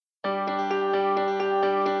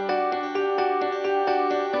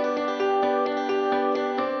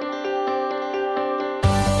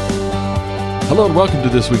Hello and welcome to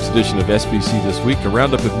this week's edition of SBC This Week, a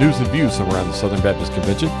roundup of news and views from around the Southern Baptist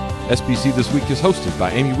Convention. SBC This Week is hosted by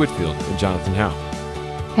Amy Whitfield and Jonathan Howe.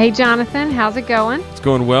 Hey Jonathan, how's it going? It's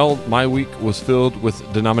going well. My week was filled with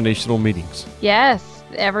denominational meetings. Yes,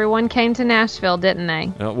 everyone came to Nashville, didn't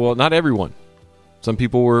they? Well, not everyone. Some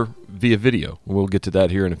people were via video. We'll get to that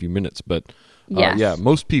here in a few minutes. But yes. Yeah,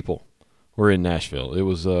 most people were in Nashville. It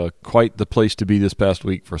was quite the place to be this past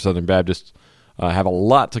week for Southern Baptists. I have a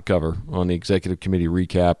lot to cover on the Executive Committee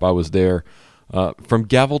recap. I was there from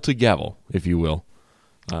gavel to gavel, if you will,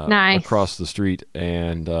 nice. Across the street,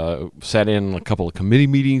 and sat in a couple of committee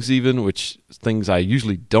meetings even, which things I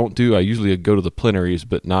usually don't do. I usually go to the plenaries,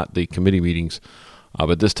 but not the committee meetings.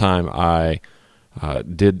 But this time I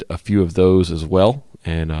did a few of those as well,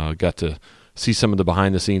 and got to see some of the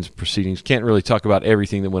behind-the-scenes proceedings. Can't really talk about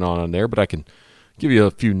everything that went on there, but I can give you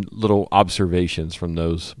a few little observations from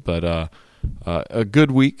those. But a good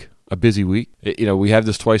week, a busy week. We have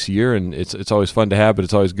this twice a year, and it's always fun to have, but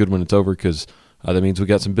it's always good when it's over because that means we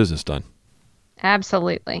got some business done.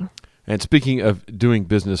 Absolutely. And speaking of doing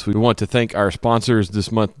business, we want to thank our sponsors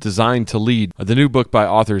this month, Designed to Lead. The new book by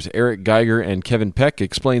authors Eric Geiger and Kevin Peck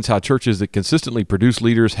explains how churches that consistently produce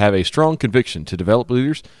leaders have a strong conviction to develop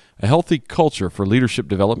leaders, a healthy culture for leadership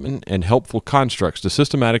development, and helpful constructs to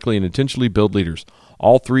systematically and intentionally build leaders.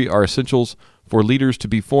 All three are essentials for leaders to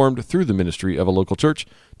be formed through the ministry of a local church.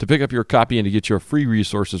 To pick up your copy and to get your free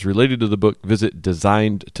resources related to the book, visit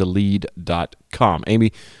designedtolead.com.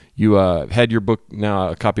 Amy, you had your book now,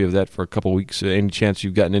 a copy of that for a couple weeks. Any chance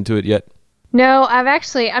you've gotten into it yet? No,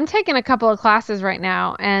 I'm taking a couple of classes right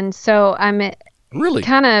now, and so I'm really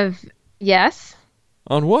kind of, yes.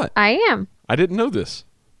 On what? I am. I didn't know this.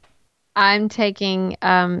 I'm taking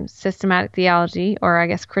Systematic Theology, or I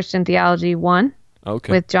guess Christian Theology 1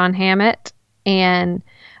 with John Hammett, and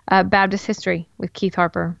Baptist History with Keith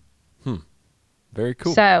Harper. Very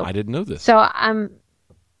cool. So, I didn't know this. So I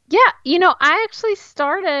actually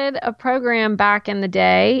started a program back in the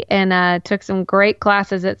day and took some great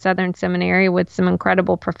classes at Southern Seminary with some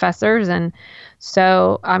incredible professors. And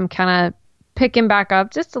so I'm kind of picking back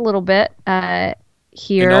up just a little bit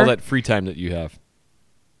here. And all that free time that you have.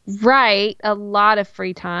 Right. A lot of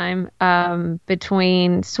free time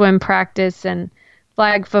between swim practice and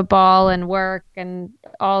flag football and work and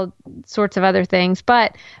all sorts of other things.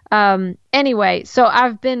 But anyway, so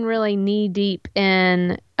I've been really knee deep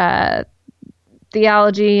in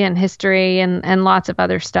theology and history and lots of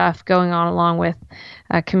other stuff going on along with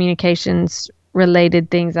communications related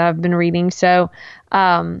things I've been reading. So,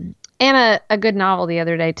 and a good novel the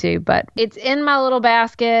other day too, but it's in my little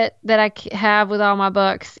basket that I have with all my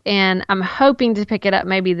books, and I'm hoping to pick it up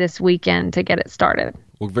maybe this weekend to get it started.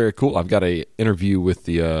 Well, very cool. I've got an interview with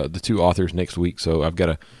the two authors next week, so I've got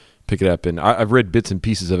to pick it up. And I've read bits and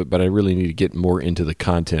pieces of it, but I really need to get more into the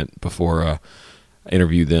content before I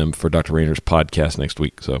interview them for Dr. Rayner's podcast next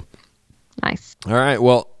week. So, nice. All right.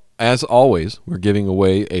 Well, as always, we're giving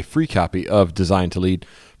away a free copy of Designed to Lead.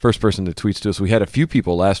 First person that tweets to us. We had a few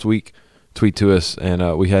people last week tweet to us,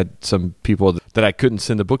 and we had some people that I couldn't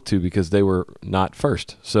send the book to because they were not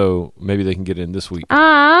first. So maybe they can get in this week.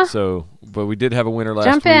 But we did have a winner last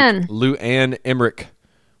week. Jump in. Lou Ann Emmerich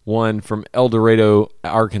won from El Dorado,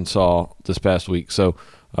 Arkansas this past week. So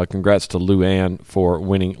congrats to Lou Ann for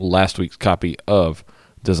winning last week's copy of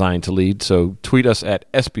Designed to Lead. So tweet us at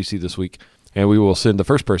SBC this week, and we will send the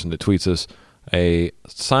first person that tweets us a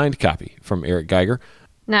signed copy from Eric Geiger.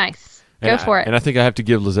 Nice. Go for it. And I think I have to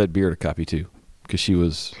give Lizette Beard a copy too, because she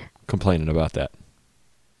was complaining about that.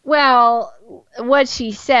 Well, what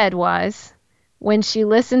she said was, when she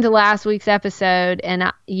listened to last week's episode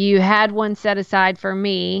and you had one set aside for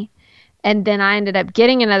me, and then I ended up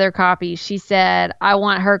getting another copy, she said, I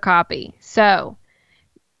want her copy. So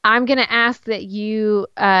I'm going to ask that you,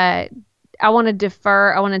 I want to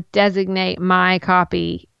defer, I want to designate my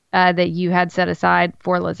copy that you had set aside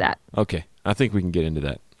for Lizette. Okay. I think we can get into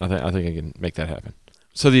that. I think I can make that happen.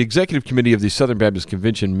 So the Executive Committee of the Southern Baptist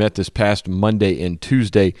Convention met this past Monday and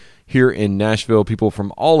Tuesday here in Nashville. People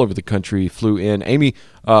from all over the country flew in. Amy,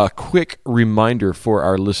 quick reminder for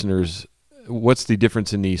our listeners, what's the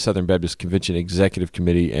difference in the Southern Baptist Convention Executive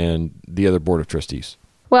Committee and the other Board of Trustees?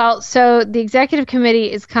 Well, so the Executive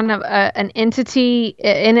Committee is kind of an entity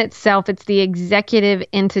in itself. It's the executive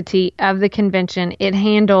entity of the convention. It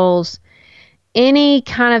handles any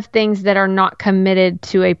kind of things that are not committed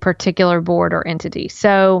to a particular board or entity.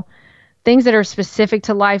 So things that are specific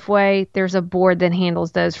to Lifeway, there's a board that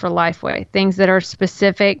handles those for Lifeway. Things that are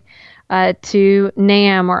specific to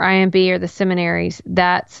NAM or IMB or the seminaries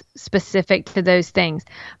that's specific to those things.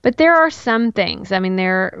 But there are some things. I mean,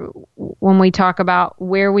 when we talk about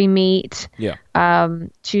where we meet,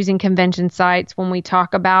 choosing convention sites, when we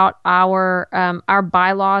talk about our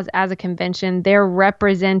bylaws as a convention, they're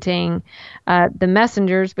representing the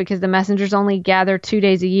messengers, because the messengers only gather 2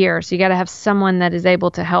 days a year. So you got to have someone that is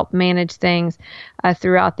able to help manage things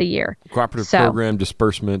throughout the year. Cooperative program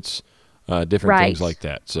disbursements, different things like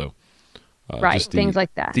that. So. Things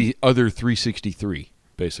like that. The other 363,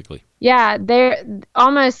 basically. Yeah, they're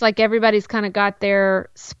almost like everybody's kind of got their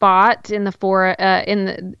spot in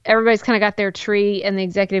the everybody's kind of got their tree, and the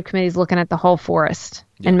executive committee's looking at the whole forest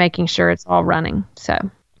and making sure it's all running. So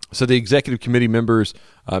the executive committee members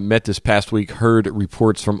met this past week, heard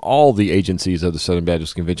reports from all the agencies of the Southern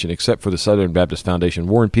Baptist Convention, except for the Southern Baptist Foundation.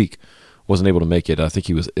 Warren Peake wasn't able to make it. I think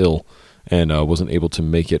he was ill and wasn't able to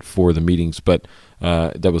make it for the meetings, but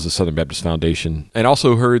that was the Southern Baptist Foundation. And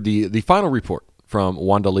also heard the final report from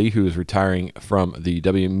Wanda Lee, who is retiring from the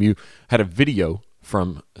WMU, had a video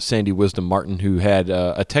from Sandy Wisdom Martin, who had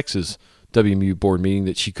a Texas WMU board meeting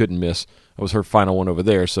that she couldn't miss. That was her final one over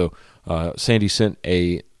there. So Sandy sent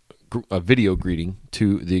a video greeting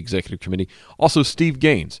to the executive committee. Also, Steve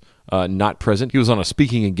Gaines, not present. He was on a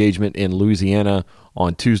speaking engagement in Louisiana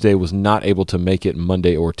on Tuesday, was not able to make it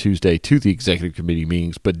Monday or Tuesday to the executive committee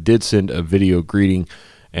meetings, but did send a video greeting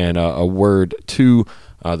and a word to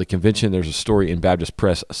the convention. There's a story in Baptist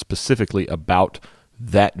Press specifically about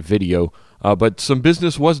that video. But some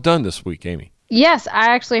business was done this week, Amy. Yes,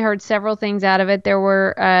 I actually heard several things out of it. There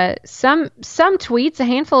were some tweets, a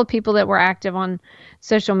handful of people that were active on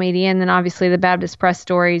social media, and then obviously the Baptist Press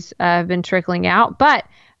stories have been trickling out. But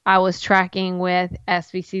I was tracking with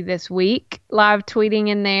SBC This Week, live tweeting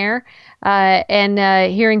in there,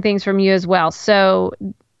 and hearing things from you as well. So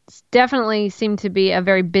definitely seemed to be a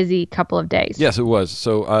very busy couple of days. Yes, it was.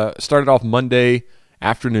 So started off Monday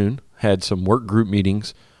afternoon, had some work group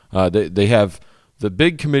meetings. They have the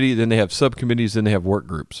big committee, then they have subcommittees, then they have work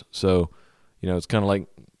groups. So, it's kind of like,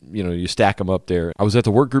 you stack them up there. I was at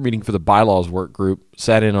the work group meeting for the bylaws work group,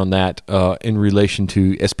 sat in on that in relation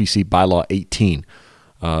to SBC Bylaw 18.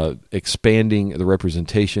 Expanding the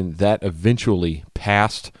representation that eventually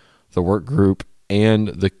passed the work group and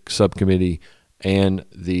the subcommittee and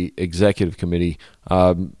the executive committee.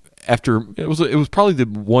 After it was probably the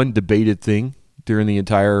one debated thing during the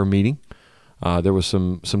entire meeting. There was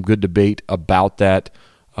some good debate about that,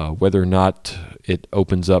 whether or not it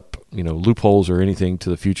opens up loopholes or anything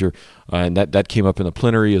to the future, and that came up in the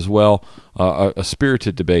plenary as well. A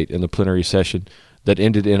spirited debate in the plenary session that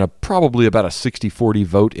ended in probably about a 60-40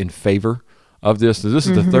 vote in favor of this. So this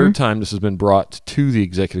is the third time this has been brought to the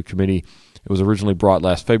executive committee. It was originally brought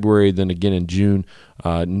last February, then again in June.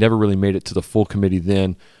 Never really made it to the full committee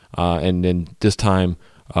then, and then this time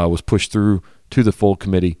was pushed through to the full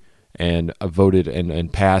committee and voted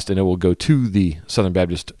and passed, and it will go to the Southern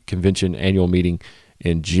Baptist Convention annual meeting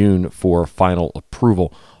in June for final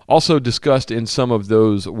approval. Also discussed in some of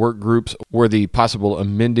those work groups were the possible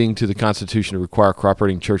amending to the Constitution to require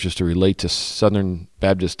cooperating churches to relate to Southern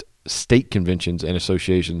Baptist state conventions and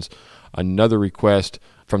associations. Another request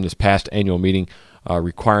from this past annual meeting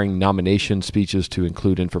requiring nomination speeches to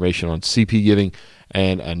include information on CP giving,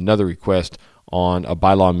 and another request on a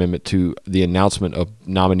bylaw amendment to the announcement of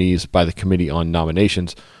nominees by the Committee on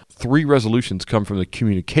Nominations. 3 resolutions come from the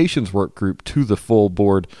communications work group to the full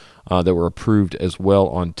board that were approved as well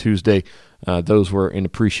on Tuesday. Those were in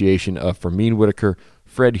appreciation of Fermine Whitaker,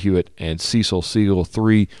 Fred Hewitt, and Cecil Siegel,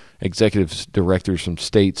 3 executive directors from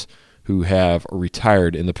states who have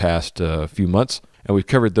retired in the past few months. And we've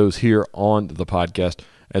covered those here on the podcast,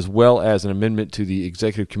 as well as an amendment to the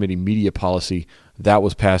executive committee media policy. That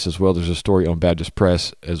was passed as well. There's a story on Baptist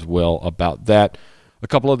Press as well about that. A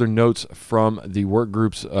couple other notes from the work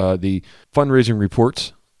groups. The fundraising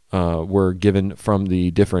reports were given from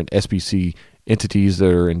the different SBC entities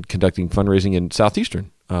that are conducting fundraising, in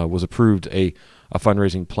Southeastern was approved a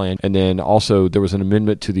fundraising plan. And then also there was an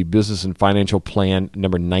amendment to the business and financial plan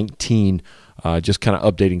number 19, just kind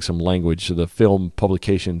of updating some language to the film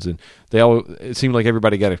publications. And it seemed like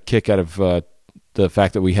everybody got a kick out of the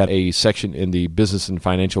fact that we had a section in the business and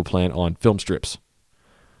financial plan on film strips.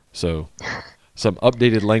 So some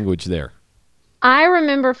updated language there. I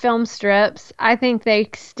remember film strips. I think they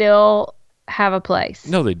still have a place.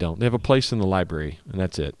 No, they don't. They have a place in the library, and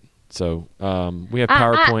that's it. So we have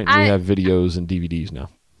PowerPoint, and we have videos and DVDs now.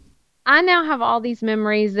 I now have all these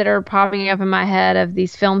memories that are popping up in my head of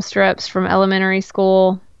these film strips from elementary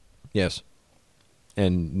school. Yes.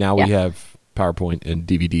 And now we have PowerPoint and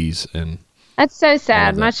DVDs. And that's so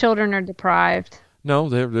sad. My children are deprived. No,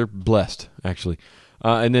 they're blessed, actually.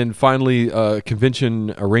 And then finally,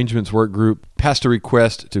 Convention Arrangements Work Group passed a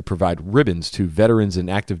request to provide ribbons to veterans and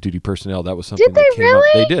active duty personnel. That was something Did they that came up.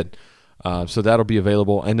 really? They did. So that'll be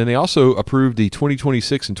available. And then they also approved the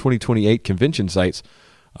 2026 and 2028 convention sites,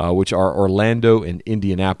 which are Orlando and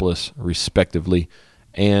Indianapolis, respectively,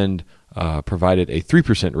 and provided a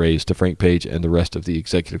 3% raise to Frank Page and the rest of the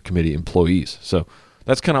executive committee employees. So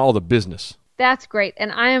that's kind of all the business. That's great.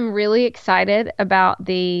 And I am really excited about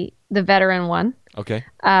the veteran one. Okay.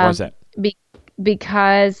 Why is that?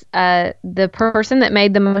 Because the person that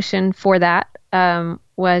made the motion for that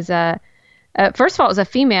was first of all, it was a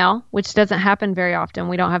female, which doesn't happen very often.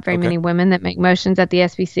 We don't have very many women that make motions at the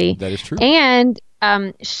SBC. That is true. And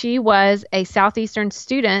she was a Southeastern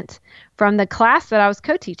student from the class that I was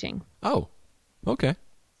co-teaching. Oh, okay.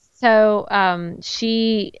 So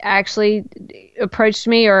she actually approached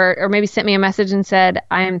me or maybe sent me a message and said,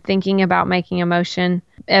 I am thinking about making a motion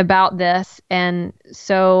about this. And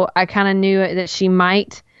so I kind of knew that she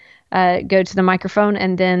might go to the microphone.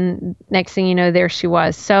 And then next thing you know, there she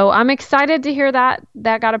was. So I'm excited to hear that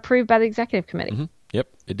got approved by the executive committee. Mm-hmm. Yep,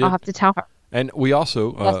 it did. I'll have to tell her. And we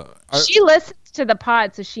also... she listens to the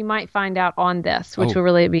pod, so she might find out on this, which will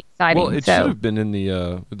really be exciting. Well, it should have been in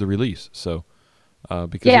the release, so...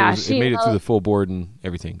 because it made it through the full board and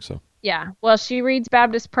everything. So yeah, well, she reads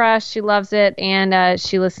Baptist Press, she loves it, and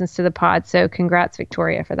she listens to the pod. So congrats,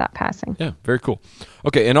 Victoria, for that passing. Yeah, very cool.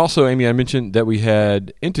 Okay, and also, Amy, I mentioned that we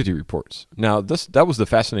had entity reports. Now, that was the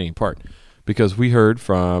fascinating part because we heard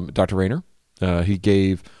from Dr. Rayner. He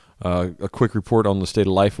gave a quick report on the state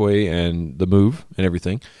of Lifeway and the move and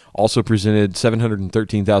everything. Also presented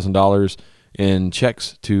 $713,000 in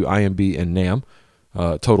checks to IMB and NAM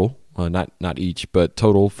total. Not each, but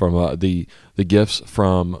total from the gifts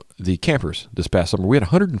from the campers this past summer. We had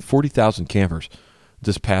 140,000 campers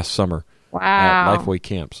this past summer at Lifeway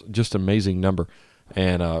camps. Just an amazing number.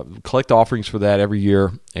 And collect offerings for that every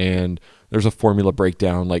year. And there's a formula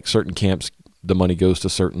breakdown. Like certain camps, the money goes to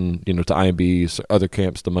certain, to IMBs. Other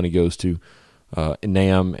camps, the money goes to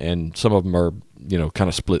NAM. And some of them are, kind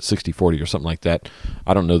of split 60-40 or something like that.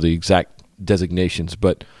 I don't know the exact designations,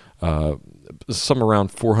 but some around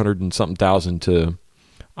 400 and something thousand to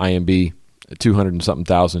IMB, 200 and something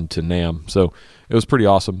thousand to NAM. So it was pretty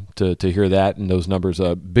awesome to hear that and those numbers.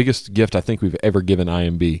 Biggest gift I think we've ever given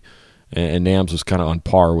IMB, and NAM's was kind of on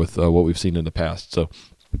par with what we've seen in the past. So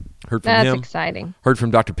heard from him. That's exciting. Heard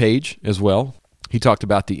from Dr. Page as well. He talked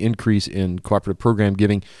about the increase in cooperative program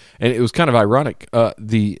giving, and it was kind of ironic.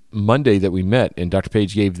 The Monday that we met, and Dr.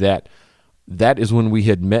 Page gave that is when we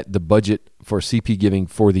had met the budget for CP giving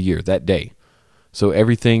for the year, that day. So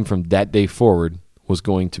everything from that day forward was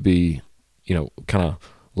going to be, kind of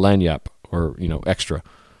lagniappe or, extra.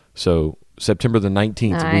 So September the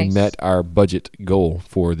 19th, we met our budget goal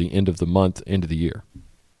for the end of the month, end of the year.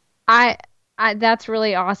 That's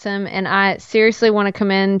really awesome. And I seriously want to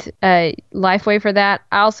commend Lifeway for that.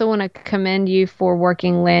 I also want to commend you for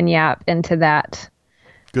working lagniappe into that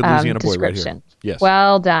Good Louisiana boy right description. here. Yes.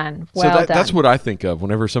 Well done. Well done. That's what I think of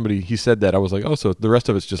whenever he said that. I was like, oh, so the rest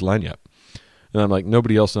of it's just lagniappe. And I'm like,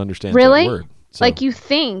 nobody else understands that word. So, like you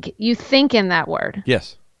think in that word.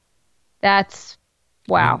 Yes. That's,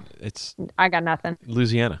 wow. I got nothing.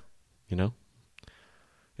 Louisiana,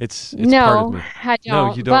 It's no, part of me. I don't.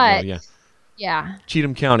 No, you don't know, yeah. Yeah.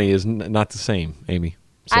 Cheatham County is not the same, Amy.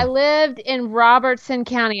 So. I lived in Robertson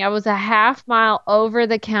County. I was a half mile over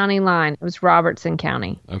the county line. It was Robertson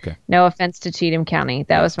County. Okay. No offense to Cheatham County.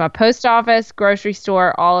 That was my post office, grocery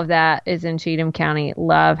store. All of that is in Cheatham County.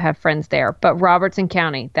 Have friends there. But Robertson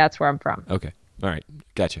County, that's where I'm from. Okay. All right.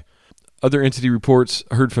 Gotcha. Other entity reports,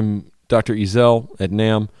 heard from Dr. Ezel at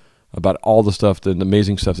NAM about all the stuff, the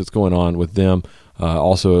amazing stuff that's going on with them.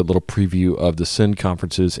 Also a little preview of the SEND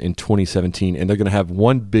conferences in 2017. And they're going to have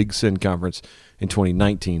one big SEND conference in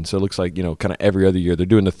 2019. So it looks like, kind of every other year. They're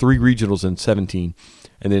doing the 3 regionals in 17.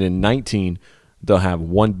 And then in 19, they'll have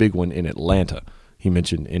one big one in Atlanta, he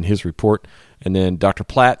mentioned in his report. And then Dr.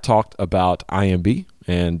 Platt talked about IMB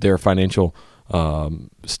and their financial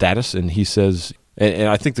status. And he says, and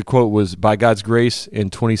I think the quote was, by God's grace,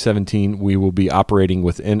 in 2017, we will be operating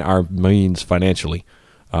within our means financially,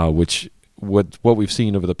 which what we've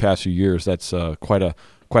seen over the past few years, that's quite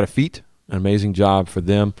a feat, an amazing job for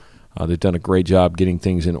them. They've done a great job getting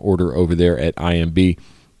things in order over there at IMB.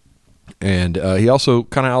 And he also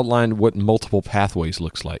kind of outlined what multiple pathways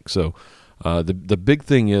looks like. So the big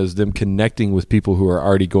thing is them connecting with people who are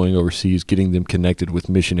already going overseas, getting them connected with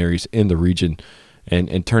missionaries in the region,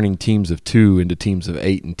 and turning teams of 2 into teams of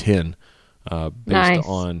 8 and 10 based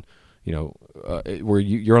on, where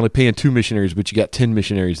you're only paying 2 missionaries, but you got 10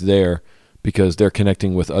 missionaries there because they're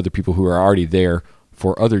connecting with other people who are already there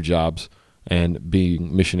for other jobs and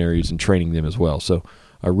being missionaries and training them as well. So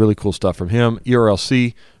really cool stuff from him.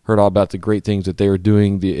 ERLC, heard all about the great things that they are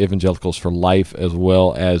doing, the Evangelicals for Life, as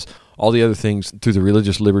well as all the other things through the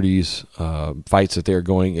religious liberties fights that they're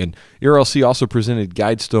going. And ERLC also presented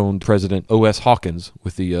Guidestone President O.S. Hawkins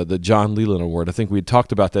with the John Leland Award. I think we had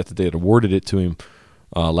talked about that they had awarded it to him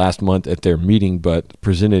last month at their meeting, but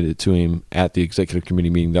presented it to him at the executive committee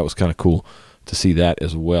meeting. That was kind of cool to see that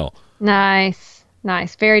as well. Nice.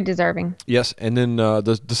 Very deserving. Yes, and then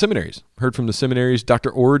the seminaries. Heard from the seminaries. Dr.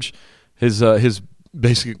 Orge, his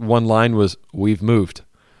basic one line was, "We've moved."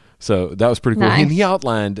 So that was pretty cool. Nice. And he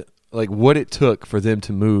outlined like what it took for them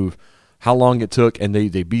to move, how long it took, and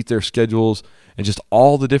they beat their schedules, and just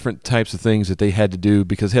all the different types of things that they had to do,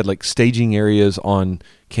 because they had like staging areas on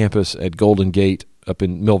campus at Golden Gate up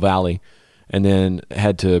in Mill Valley, and then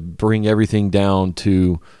had to bring everything down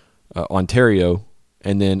to Ontario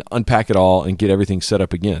and then unpack it all and get everything set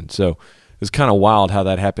up again. So it's kind of wild how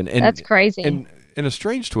that happened. And that's crazy. And in a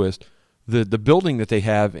strange twist, the building that they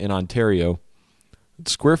have in Ontario,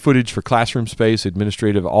 square footage for classroom space,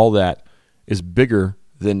 administrative, all that is bigger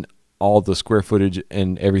than all the square footage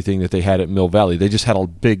and everything that they had at Mill Valley. They just had a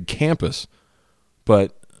big campus,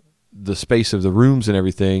 but the space of the rooms and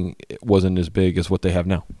everything wasn't as big as what they have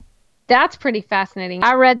now. That's pretty fascinating.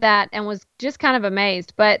 I read that and was just kind of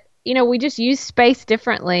amazed, but we just use space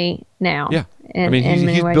differently now. Yeah.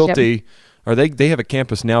 He's built they have a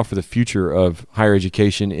campus now for the future of higher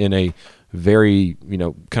education in a very,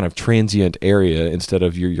 kind of transient area instead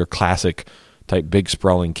of your classic type big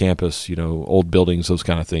sprawling campus, old buildings, those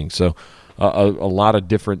kind of things. So a lot of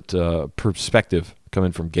different perspective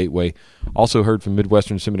coming from Gateway. Also heard from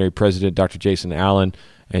Midwestern Seminary President Dr. Jason Allen,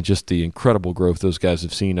 and just the incredible growth those guys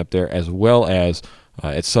have seen up there, as well as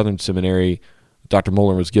at Southern Seminary. Dr.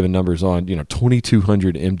 Moeller was given numbers on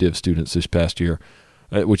 2,200 MDiv students this past year,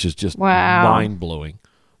 which is just mind-blowing.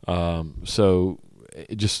 So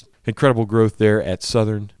just incredible growth there at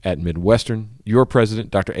Southern, at Midwestern. Your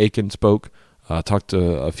president, Dr. Aiken, spoke, talked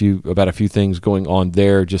about a few things going on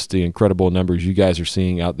there, just the incredible numbers you guys are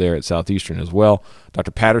seeing out there at Southeastern as well.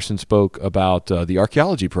 Dr. Patterson spoke about the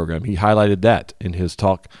archaeology program. He highlighted that in his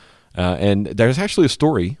talk. And there's actually a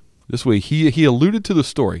story this week. He alluded to the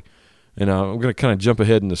story. And I'm going to kind of jump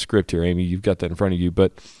ahead in the script here, Amy. You've got that in front of you.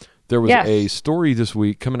 But there was a story this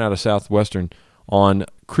week coming out of Southwestern on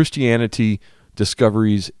Christianity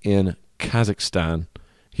discoveries in Kazakhstan.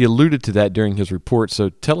 He alluded to that during his report. So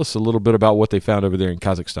tell us a little bit about what they found over there in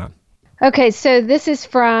Kazakhstan. Okay, so this is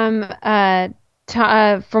from one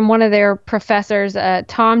of their professors,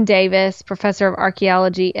 Tom Davis, professor of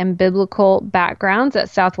archaeology and biblical backgrounds at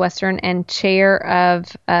Southwestern and chair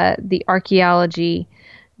of the archaeology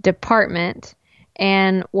department.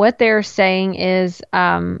 And what they're saying is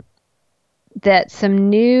that some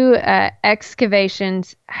new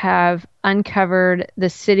excavations have uncovered the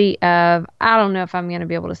city of, I don't know if I'm going to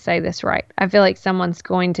be able to say this right. I feel like someone's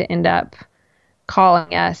going to end up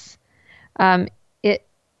calling us. Ilan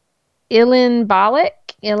Balik.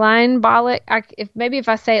 If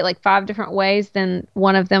I say it like 5 different ways, then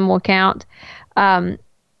one of them will count.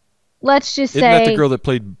 Let's just say... Isn't that the girl that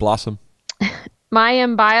played Blossom?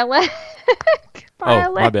 Mayim Bialik.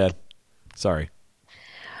 Oh, my bad. Sorry.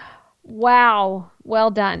 Wow.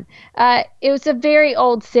 Well done. It was a very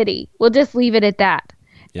old city. We'll just leave it at that.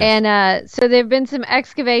 Yes. And so there have been some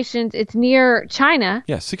excavations. It's near China.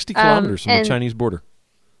 Yeah, 60 kilometers from the Chinese border.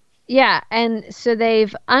 Yeah, and so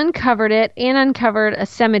they've uncovered it and uncovered a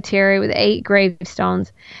cemetery with 8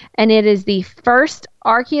 gravestones. And it is the first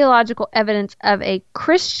archaeological evidence of a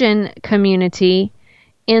Christian community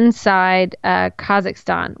inside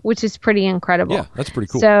Kazakhstan, which is pretty incredible. Yeah, that's pretty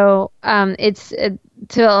cool. So it's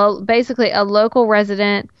basically a local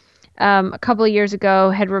resident a couple of years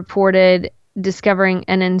ago had reported discovering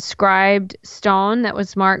an inscribed stone that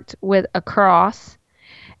was marked with a cross.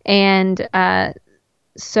 And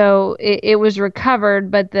so it was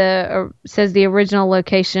recovered, but says the original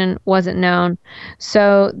location wasn't known.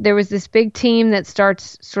 So there was this big team that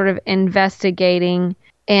starts sort of investigating,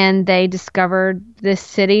 and they discovered this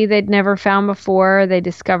city they'd never found before. They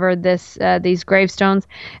discovered these gravestones,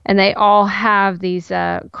 and they all have these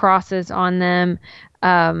crosses on them.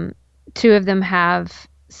 2 of them have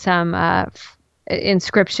some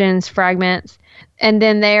inscriptions, fragments, and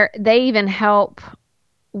then they even help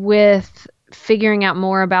with figuring out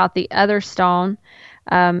more about the other stone.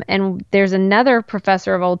 And there's another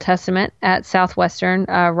professor of Old Testament at Southwestern,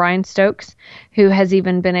 Ryan Stokes, who has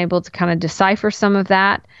even been able to kind of decipher some of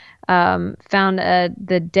that. found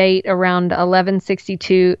the date around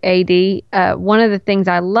 1162 AD. One of the things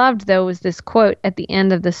I loved, though, was this quote at the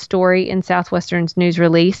end of the story in Southwestern's news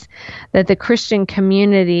release that the Christian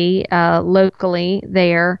community locally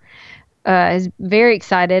there is very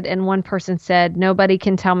excited. And one person said, "Nobody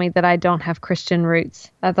can tell me that I don't have Christian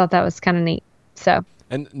roots." I thought that was kind of neat. So.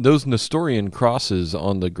 And those Nestorian crosses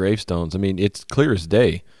on the gravestones, I mean, it's clear as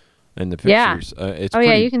day in the pictures. Yeah. It's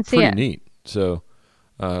you can see pretty it. Neat. So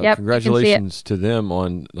Yep, congratulations to them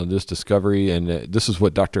on this discovery. And this is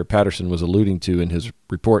what Dr. Patterson was alluding to in his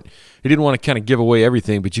report. He didn't want to kind of give away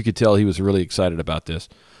everything, but you could tell he was really excited about this.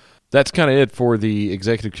 That's kind of it for the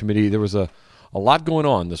executive committee. There was a lot going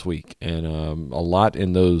on this week, and a lot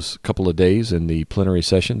in those couple of days in the plenary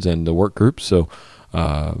sessions and the work groups. So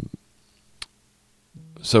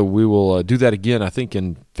we will do that again, I think,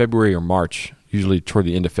 in February or March. Usually toward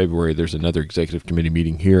the end of February, there's another executive committee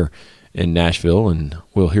meeting here in Nashville, and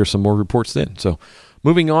we'll hear some more reports then. So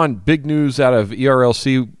moving on, big news out of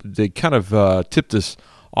ERLC. They kind of tipped us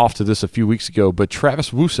off to this a few weeks ago, but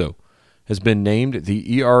Travis Wuso has been named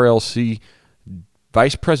the ERLC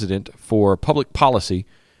Vice President for Public Policy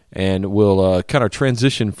and will kind of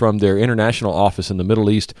transition from their international office in the Middle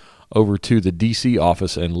East over to the D.C.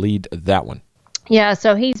 office and lead that one. Yeah,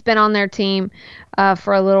 so he's been on their team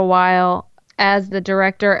for a little while as the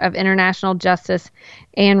Director of International Justice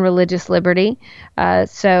and Religious Liberty.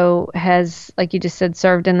 So has, like you just said,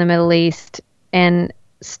 served in the Middle East and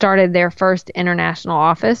started their first international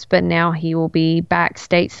office, but now he will be back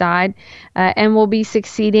stateside and will be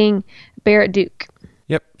succeeding Barrett Duke.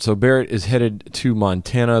 Yep, so Barrett is headed to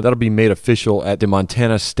Montana. That'll be made official at the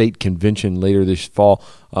Montana State Convention later this fall.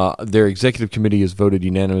 Their executive committee has voted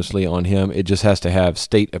unanimously on him. It just has to have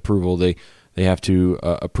state approval. They have to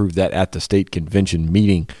approve that at the state convention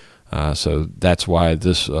meeting. So that's why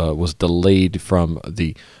this was delayed from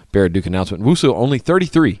the Barrett Duke announcement. Wuso, only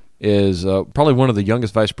 33, is probably one of the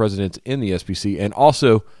youngest vice presidents in the SBC and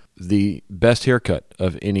also the best haircut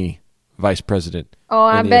of any vice president. Oh,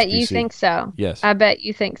 I bet SBC. You think so. Yes. I bet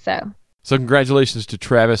you think so. So congratulations to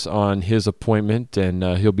Travis on his appointment, and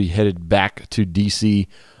he'll be headed back to D.C.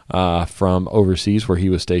 From overseas where he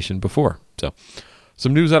was stationed before. So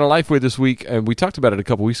some news out of Lifeway this week, and we talked about it a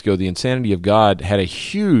couple weeks ago. The Insanity of God had a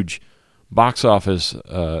huge box office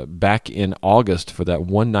back in August for that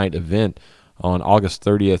one-night event on August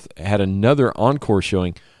 30th. Had another encore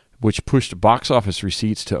showing, which pushed box office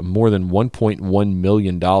receipts to more than $1.1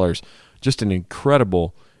 million. Just an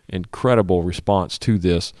incredible response to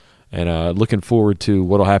this, and looking forward to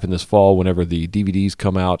what will happen this fall whenever the DVDs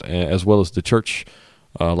come out, as well as the church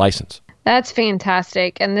license. That's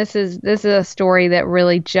fantastic, and this is a story that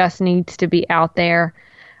really just needs to be out there.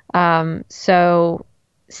 So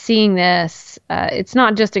seeing this, it's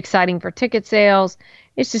not just exciting for ticket sales;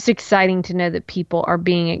 it's just exciting to know that people are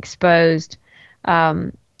being exposed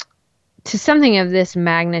to something of this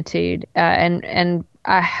magnitude, and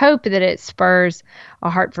I hope that it spurs a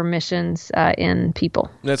heart for missions in people.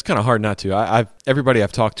 It's kind of hard not to. Everybody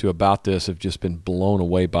I've talked to about this have just been blown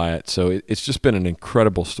away by it. So it's just been an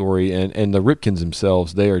incredible story. And the Ripkins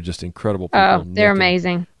themselves, they are just incredible people. Oh, they're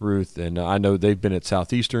amazing. Ruth, and I know they've been at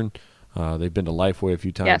Southeastern. They've been to Lifeway a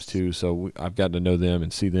few times too. So I've gotten to know them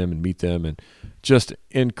and see them and meet them. And just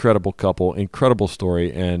incredible couple, incredible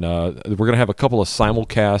story. And we're going to have a couple of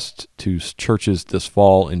simulcasts to churches this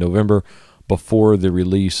fall in November, before the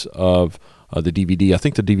release of the DVD. I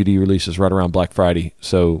think the DVD release is right around Black Friday,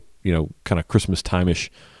 so, kind of Christmas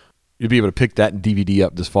time-ish. You'll be able to pick that DVD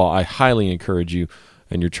up this fall. I highly encourage you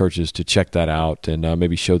and your churches to check that out and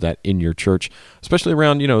maybe show that in your church, especially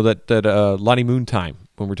around, that Lottie Moon time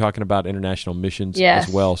when we're talking about international missions as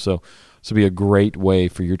well. So this will be a great way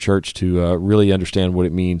for your church to really understand what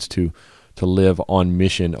it means to live on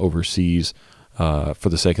mission overseas for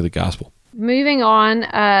the sake of the gospel. Moving on,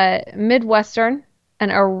 Midwestern,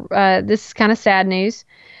 and this is kind of sad news.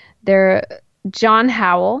 John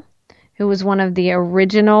Howell, who was one of the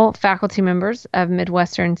original faculty members of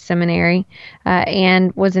Midwestern Seminary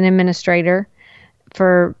and was an administrator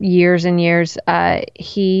for years and years,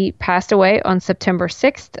 he passed away on September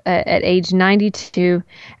 6th at age 92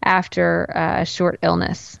 after a short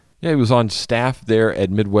illness. Yeah, he was on staff there at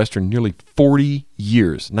Midwestern nearly 40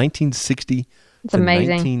 years, 1960 It's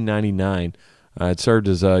amazing. 1999. It served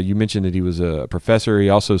as, you mentioned that he was a professor. He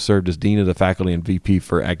also served as Dean of the Faculty and VP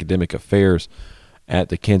for Academic Affairs at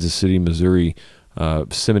the Kansas City, Missouri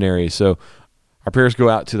Seminary. So our prayers go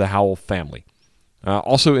out to the Howell family.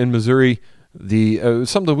 Also in Missouri,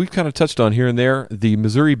 something that we've kind of touched on here and there, the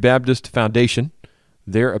Missouri Baptist Foundation,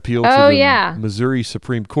 their appeal to the Missouri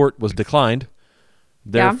Supreme Court was declined,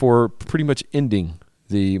 therefore pretty much ending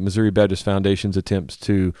the Missouri Baptist Foundation's attempts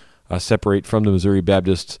to separate from the Missouri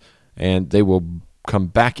Baptists, and they will come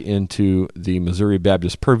back into the Missouri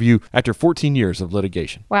Baptist purview after 14 years of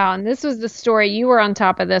litigation. Wow, and this was the story. You were on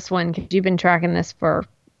top of this one because you've been tracking this for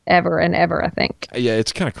ever and ever, I think. Yeah,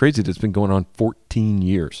 it's kind of crazy that it's been going on 14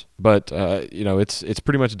 years. But, it's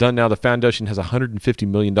pretty much done now. The foundation has $150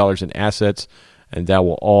 million in assets, and that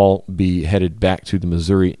will all be headed back to the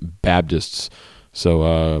Missouri Baptists.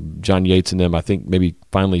 So John Yates and them, I think, maybe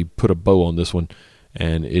finally put a bow on this one,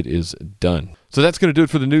 and it is done. So that's going to do it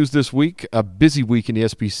for the news this week. A busy week in the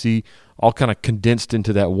SBC, all kind of condensed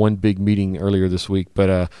into that one big meeting earlier this week.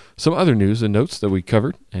 But some other news and notes that we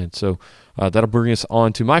covered. And so that'll bring us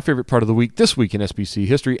on to my favorite part of the week, this week in SBC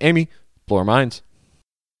history. Amy, blow our minds.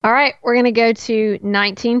 All right, we're going to go to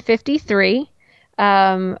 1953,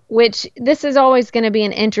 which this is always going to be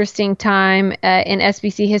an interesting time in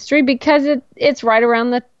SBC history because it's right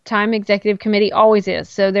around the time executive committee always is.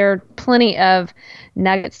 So there are plenty of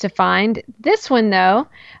nuggets to find. This one, though,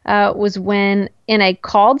 was when in a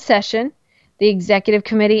called session, the executive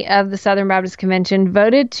committee of the Southern Baptist Convention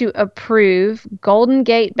voted to approve Golden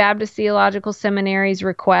Gate Baptist Theological Seminary's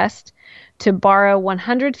request to borrow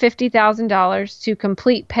 $150,000 to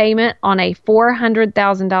complete payment on a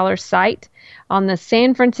 $400,000 site on the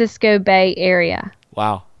San Francisco Bay area.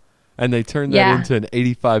 Wow. And they turned that into an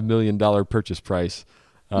 $85 million purchase price.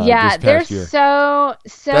 There's year. so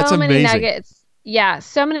That's many amazing. nuggets. Yeah,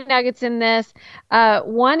 so many nuggets in this.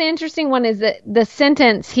 One interesting one is that the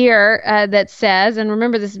sentence here that says, and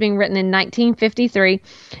remember this is being written in 1953,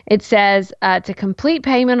 it says, to complete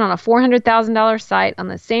payment on a $400,000 site on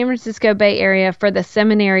the San Francisco Bay area for the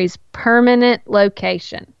seminary's permanent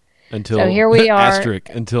location. So here we are. Asterisk,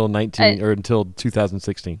 until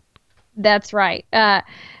 2016. That's right.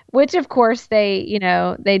 Which, of course, they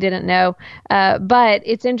didn't know. But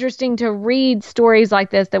it's interesting to read stories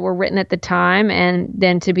like this that were written at the time and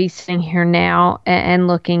then to be sitting here now and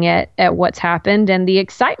looking at what's happened and the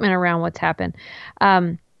excitement around what's happened.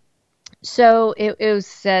 So it was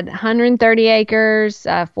said 130 acres,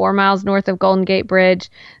 4 miles north of Golden Gate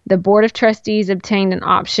Bridge. The Board of Trustees obtained an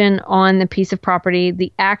option on the piece of property.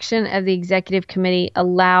 The action of the executive committee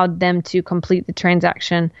allowed them to complete the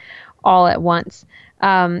transaction all at once.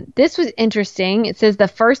 This was interesting. It says the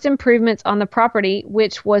first improvements on the property,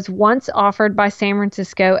 which was once offered by San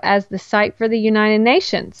Francisco as the site for the United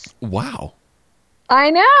Nations. Wow.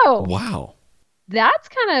 I know. Wow. That's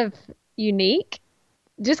kind of unique.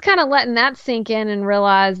 Just kind of letting that sink in and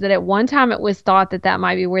realize that at one time it was thought that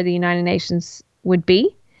might be where the United Nations would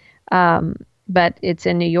be. But it's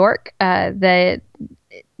in New York.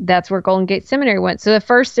 That's where Golden Gate Seminary went. So the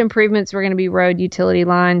first improvements were going to be road utility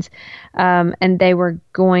lines, and they were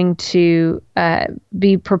going to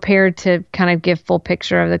be prepared to kind of give full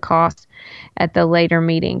picture of the cost at the later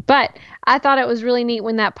meeting. But I thought it was really neat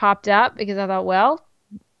when that popped up because I thought, well,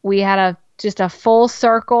 we had just a full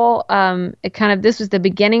circle. This was the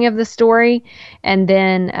beginning of the story, and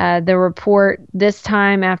then the report this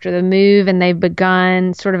time after the move, and they've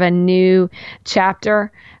begun sort of a new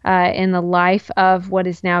chapter in the life of what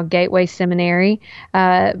is now Gateway Seminary.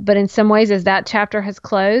 But in some ways, as that chapter has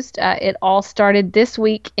closed, it all started this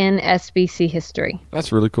week in SBC history.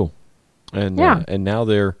 That's really cool. And and now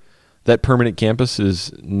that permanent campus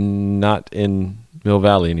is not in Mill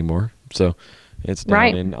Valley anymore. So it's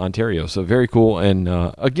down in Ontario. So very cool. And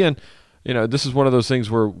again, this is one of those things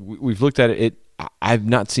where we've looked at it. I've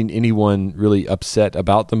not seen anyone really upset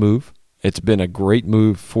about the move. It's been a great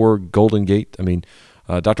move for Golden Gate. I mean,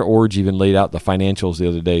 Dr. Orge even laid out the financials the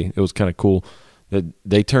other day. It was kind of cool that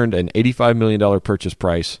they turned an $85 million purchase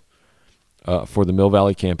price for the Mill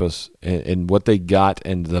Valley campus, and what they got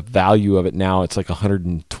and the value of it now, it's like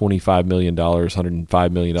 $125 million,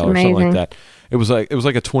 $105 million, something like that. It was like a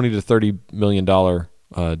 $20 to $30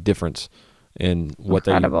 million difference in what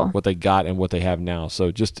they got and what they have now.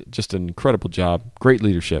 So just an incredible job, great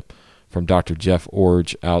leadership from Dr. Jeff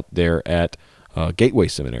Orge out there at Gateway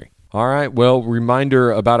Seminary. All right, well,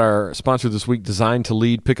 reminder about our sponsor this week, Design to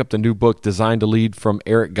Lead. Pick up the new book, Design to Lead, from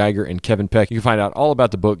Eric Geiger and Kevin Peck. You can find out all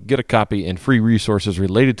about the book, get a copy, and free resources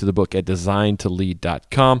related to the book at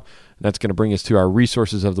designtolead.com. And that's going to bring us to our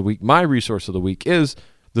resources of the week. My resource of the week is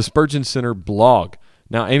the Spurgeon Center blog.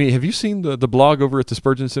 Now, Amy, have you seen the blog over at the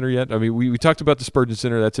Spurgeon Center yet? I mean, we talked about the Spurgeon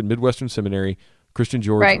Center. That's at Midwestern Seminary. Christian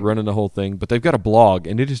George running the whole thing, but they've got a blog,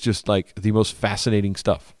 and it is just like the most fascinating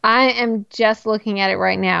stuff. I am just looking at it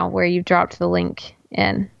right now where you dropped the link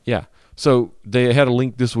in. Yeah. So they had a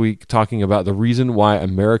link this week talking about the reason why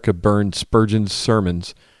America burned Spurgeon's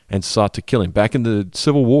sermons and sought to kill him. Back in the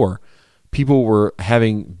Civil War, people were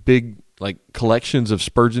having big like collections of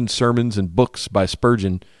Spurgeon sermons and books by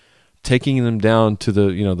Spurgeon, taking them down to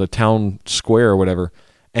the town square or whatever,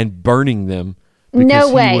 and burning them.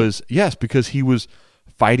 No way. Because he was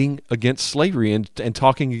fighting against slavery and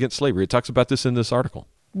talking against slavery. It talks about this in this article.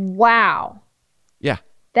 Wow. Yeah.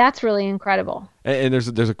 That's really incredible. And there's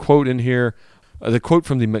a quote in here, the quote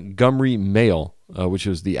from the Montgomery Mail, which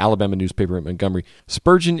was the Alabama newspaper at Montgomery.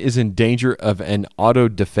 Spurgeon is in danger of an auto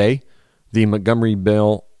da fe. The Montgomery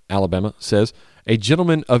Mail, Alabama, says, a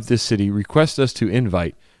gentleman of this city requests us to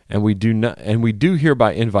invite, and we do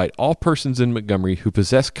hereby invite all persons in Montgomery who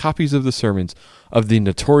possess copies of the sermons of the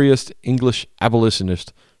notorious English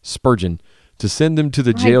abolitionist Spurgeon to send them to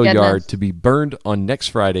the jail yard to be burned on next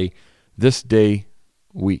Friday, this day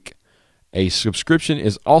week. A subscription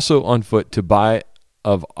is also on foot to buy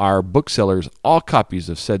of our booksellers all copies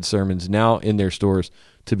of said sermons now in their stores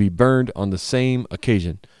to be burned on the same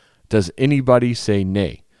occasion. Does anybody say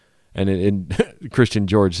nay? And Christian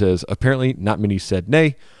George says, apparently not many said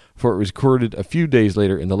nay, for it was recorded a few days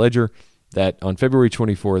later in the Ledger that on February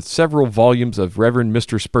 24th, several volumes of Reverend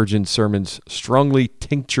Mr. Spurgeon's sermons strongly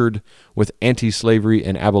tinctured with anti-slavery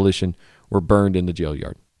and abolition were burned in the jail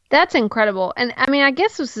yard. That's incredible. And I mean, I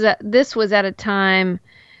guess this was at a time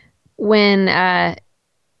when,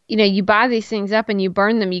 you buy these things up and you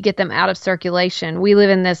burn them, you get them out of circulation. We live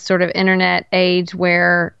in this sort of internet age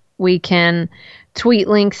where we can tweet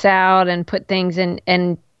links out and put things in,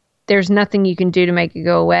 and there's nothing you can do to make it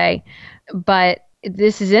go away. But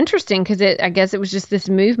this is interesting because I guess it was just this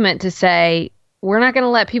movement to say, we're not going to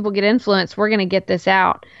let people get influenced. We're going to get this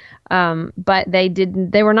out. But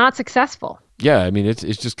they were not successful. Yeah, I mean, it's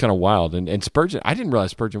just kind of wild. And Spurgeon, I didn't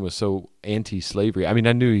realize Spurgeon was so anti-slavery. I mean,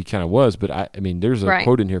 I knew he kind of was, but I mean, there's a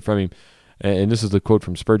quote in here from him, and this is the quote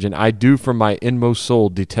from Spurgeon. I do from my inmost soul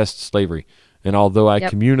detest slavery. And although I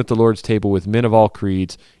commune at the Lord's table with men of all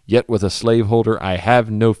creeds, yet with a slaveholder I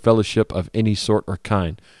have no fellowship of any sort or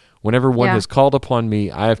kind. Whenever one has called upon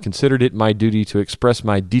me, I have considered it my duty to express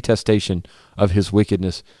my detestation of his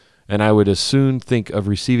wickedness, and I would as soon think of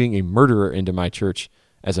receiving a murderer into my church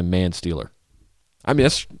as a man-stealer. I mean,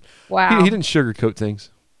 that's wow. He didn't sugarcoat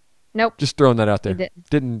things. Nope. Just throwing that out there.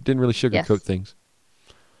 Didn't really sugarcoat things.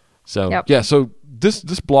 So so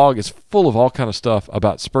this blog is full of all kind of stuff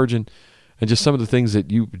about Spurgeon and just some of the things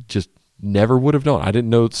that you just never would have known. I didn't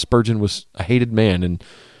know Spurgeon was a hated man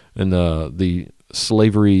in the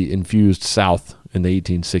slavery-infused South in the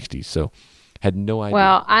 1860s. So had no idea.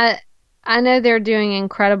 Well, I know they're doing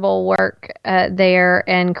incredible work there,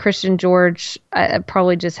 and Christian George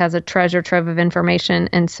probably just has a treasure trove of information,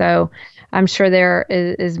 and so I'm sure there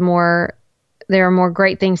are more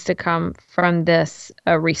great things to come from this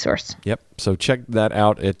resource. Yep. So check that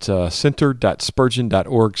out at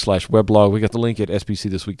center.spurgeon.org/weblog. We got the link at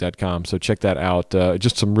spcthisweek.com. So check that out.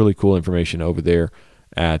 Just some really cool information over there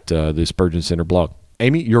at the Spurgeon Center blog.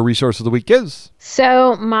 Amy, your resource of the week is?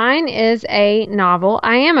 So mine is a novel.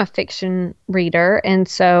 I am a fiction reader, and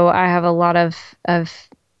so I have a lot of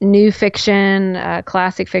new fiction,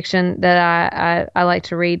 classic fiction that I like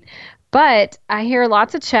to read. But I hear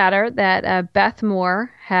lots of chatter that Beth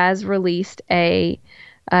Moore has released a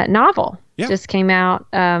novel. Yeah. Just came out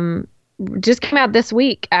this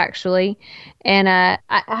week, actually. And I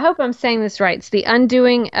hope I'm saying this right. It's The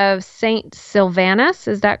Undoing of Saint Sylvanus.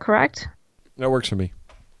 Is that correct? That works for me.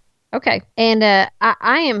 Okay. And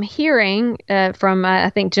I am hearing from, I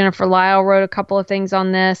think Jennifer Lyle wrote a couple of things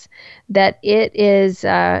on this, that it is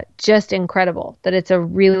just incredible, that it's a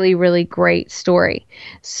really, really great story.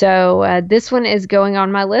 So this one is going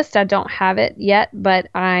on my list. I don't have it yet, but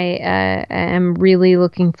I am really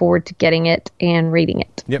looking forward to getting it and reading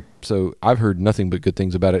it. Yep. So I've heard nothing but good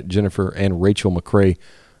things about it. Jennifer and Rachel McCrae,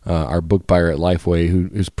 our book buyer at Lifeway,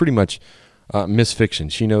 who's pretty much Miss Fiction.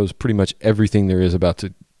 She knows pretty much everything there is about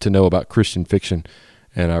to know about Christian fiction,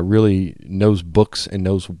 and really knows books and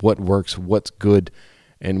knows what works, what's good.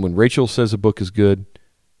 And when Rachel says a book is good,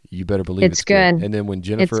 you better believe it's good. And then when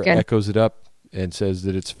Jennifer echoes it up and says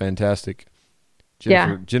that it's fantastic,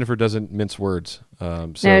 Jennifer doesn't mince words.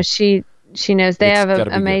 No, she knows. They have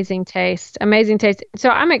an amazing taste. Amazing taste. So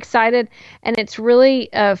I'm excited, and it's really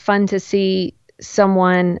fun to see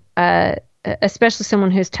someone, especially someone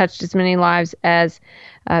who's touched as many lives as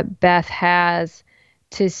Beth has,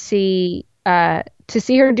 to see her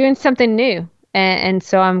doing something new, and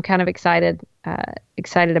so I'm kind of excited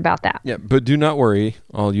about that. Yeah, but do not worry,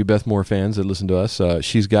 all you Beth Moore fans that listen to us.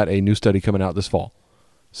 She's got a new study coming out this fall,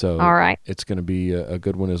 so all right, it's going to be a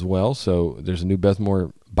good one as well. So there's a new Beth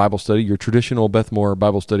Moore Bible study, your traditional Beth Moore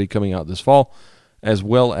Bible study, coming out this fall, as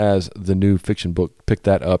well as the new fiction book. Pick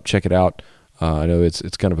that up, check it out. I know it's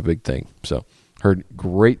kind of a big thing. So Heard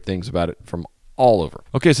great things about it from all over.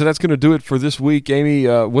 Okay, so that's going to do it for this week. Amy,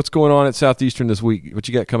 what's going on at Southeastern this week? What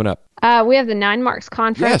you got coming up? We have the Nine Marks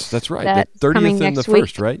Conference. Yes, that's right. The 30th and the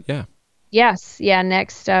 1st, right? Yeah. Yes. Yeah,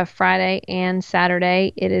 next Friday and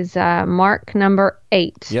Saturday. It is Mark number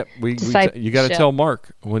 8. Yep. You got to tell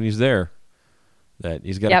Mark when he's there that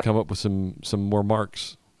he's got to come up with some more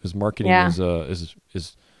marks. His marketing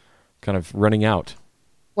is kind of running out.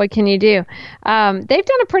 What can you do? They've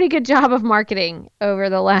done a pretty good job of marketing over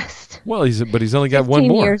the last. Well, he's only got one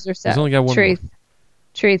more. Years or so. He's only got one more.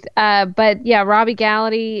 Truth. But yeah, Robbie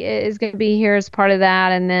Gallaty is going to be here as part of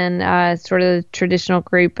that, and then sort of the traditional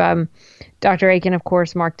group. Dr. Aiken, of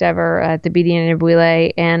course, Mark Dever, the BD and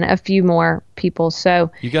Ibuile, and a few more people. So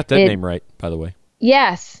you got that name right, by the way.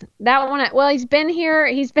 Yes, that one. Well, he's been here.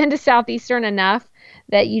 He's been to Southeastern enough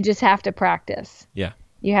that you just have to practice. Yeah,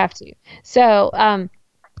 you have to. So.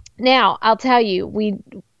 Now, I'll tell you,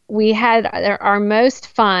 we had our most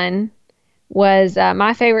fun was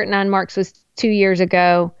my favorite Nine Marks was 2 years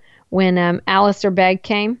ago when Alistair Begg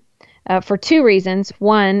came for 2 reasons.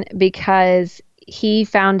 One, because he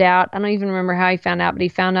found out, I don't even remember how he found out, but he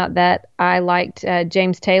found out that I liked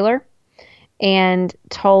James Taylor and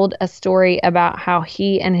told a story about how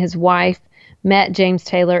he and his wife met James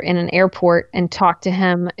Taylor in an airport and talked to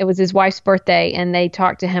him. It was his wife's birthday, and they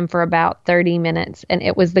talked to him for about 30 minutes, and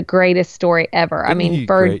it was the greatest story ever.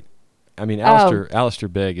 Great? I mean, Alistair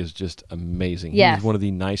Begg is just amazing. Yes. He's one of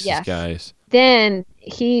the nicest guys. Then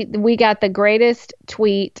we got the greatest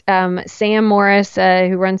tweet. Sam Morris,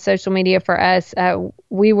 who runs social media for us,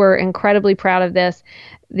 we were incredibly proud of this.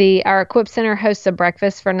 Our Equip Center hosts a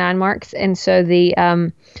breakfast for Nine Marks, and so the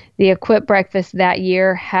Equip breakfast that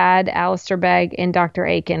year had Alistair Begg and Dr.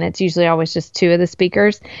 Aiken. It's usually always just 2 of the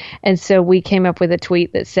speakers, and so we came up with a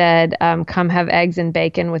tweet that said, "Come have eggs and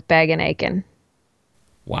bacon with Begg and Aiken."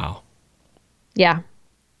 Wow. Yeah.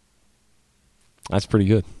 That's pretty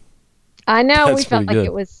good. I know. We felt like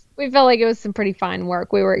it was some pretty fine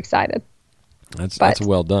work. We were excited. That's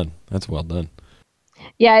well done. That's well done.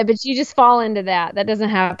 Yeah, but you just fall into that. That doesn't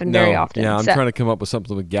happen very often. Yeah, I'm trying to come up with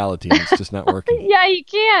something with Gallaty, and it's just not working. Yeah, you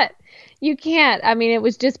can't. You can't. I mean, it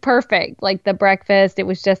was just perfect. Like the breakfast, it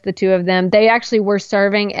was just the 2 of them. They actually were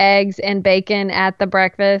serving eggs and bacon at the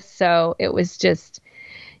breakfast, so it was just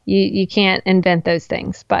you can't invent those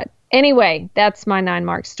things. But anyway, that's my Nine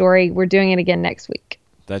Marks story. We're doing it again next week.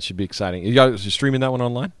 That should be exciting. You guys streaming that one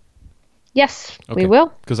online? Yes, we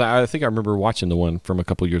will. Because I think I remember watching the one from a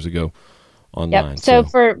couple years ago online. Yep. So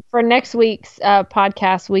for next week's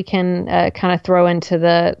podcast, we can kind of throw into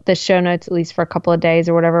the show notes, at least for a couple of days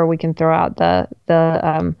or whatever. We can throw out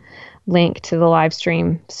the link to the live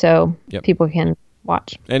stream so people can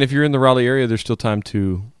watch. And if you're in the Raleigh area, there's still time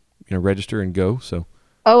to register and go. So.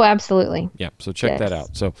 Oh, absolutely. Yeah. So check that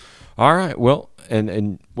out. So, all right. Well,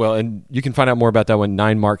 and you can find out more about that one,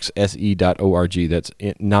 ninemarkse.org. That's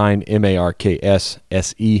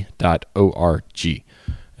 9marksse.org.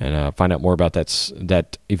 And find out more about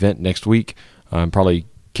that event next week. Probably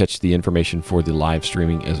catch the information for the live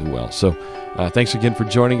streaming as well. So thanks again for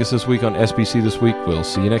joining us this week on SBC This Week. We'll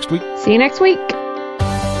see you next week. See you next week.